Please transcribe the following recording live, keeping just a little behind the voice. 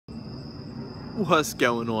What's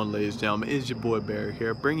going on, ladies and gentlemen? It's your boy Barry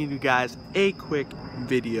here, bringing you guys a quick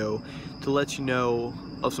video to let you know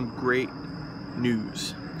of some great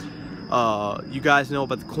news. You guys know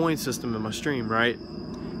about the coin system in my stream, right?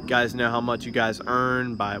 You guys know how much you guys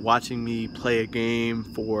earn by watching me play a game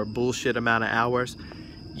for a bullshit amount of hours.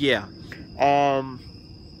 Yeah.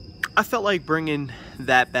 I felt like bringing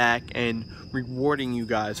that back and rewarding you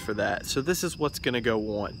guys for that. So this is what's gonna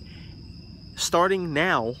go on. Starting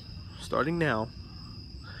now,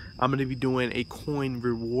 I'm going to be doing a coin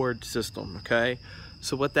reward system, okay?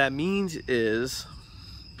 So what that means is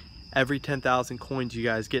every 10,000 coins you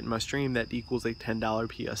guys get in my stream, that equals a $10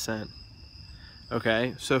 PSN.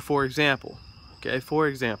 Okay? So for example,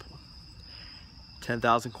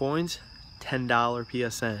 10,000 coins, $10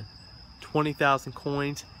 PSN. 20,000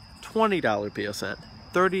 coins, $20 PSN.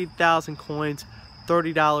 30,000 coins,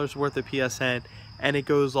 $30 worth of PSN, and it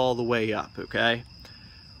goes all the way up, okay?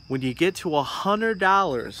 When you get to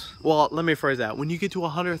 $100, well, let me phrase that. When you get to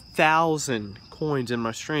 100,000 coins in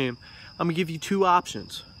my stream, I'm gonna give you two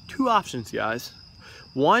options. Two options, guys.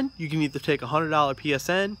 One, you can either take $100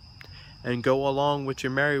 PSN and go along with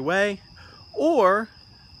your merry way, or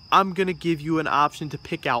I'm gonna give you an option to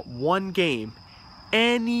pick out one game,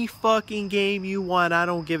 any fucking game you want. I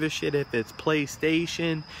don't give a shit if it's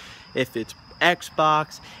PlayStation, if it's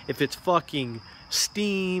Xbox, if it's fucking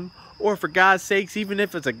Steam, or for God's sakes, even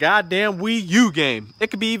if it's a goddamn Wii U game. It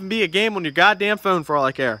could even be a game on your goddamn phone for all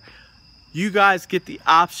I care. You guys get the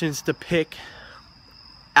options to pick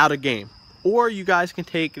out a game. Or you guys can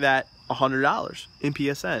take that $100 in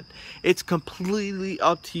PSN. It's completely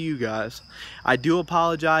up to you guys. I do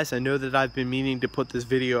apologize. I know that I've been meaning to put this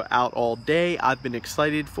video out all day. I've been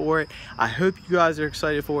excited for it. I hope you guys are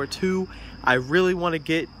excited for it too. I really want to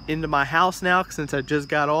get into my house now since I just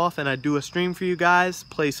got off and I do a stream for you guys,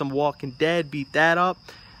 play some Walking Dead, beat that up.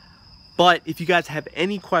 But if you guys have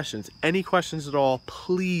any questions at all,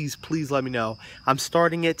 please let me know. I'm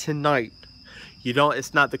starting it tonight.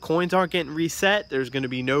 It's not, the coins aren't getting reset. There's going to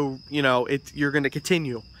be no, you're going to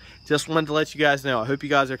continue. Just wanted to let you guys know. I hope you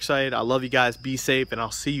guys are excited. I love you guys. Be safe, and I'll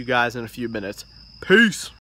see you guys in a few minutes. Peace.